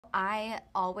I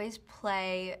always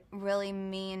play really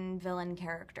mean villain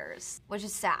characters, which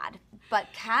is sad. But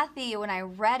Kathy, when I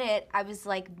read it, I was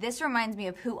like, this reminds me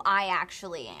of who I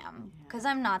actually am. Because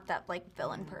I'm not that, like,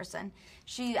 villain person.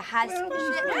 She has...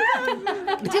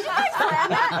 Did you guys plan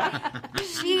that?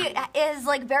 She is,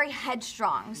 like, very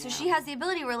headstrong. So she has the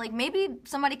ability where, like, maybe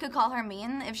somebody could call her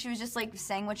mean if she was just, like,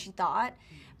 saying what she thought.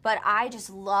 But I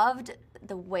just loved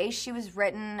the way she was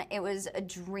written. It was a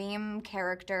dream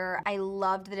character. I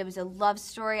loved that it was a love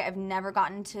story. I've never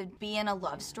gotten to be in a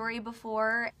love story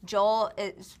before. Joel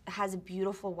has a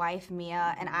beautiful wife,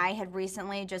 Mia, and I had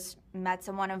recently just met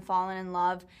someone and fallen in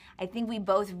love. I think we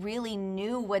both really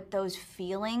knew what those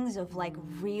feelings of like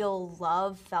real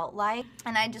love felt like.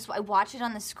 And I watch it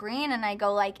on the screen and I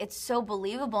go like, it's so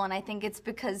believable, and I think it's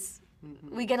because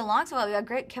we get along so well, we have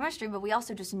great chemistry, but we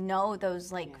also just know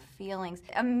those like feelings.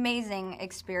 Amazing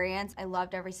experience. I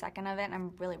loved every second of it, and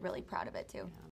I'm really, really proud of it too.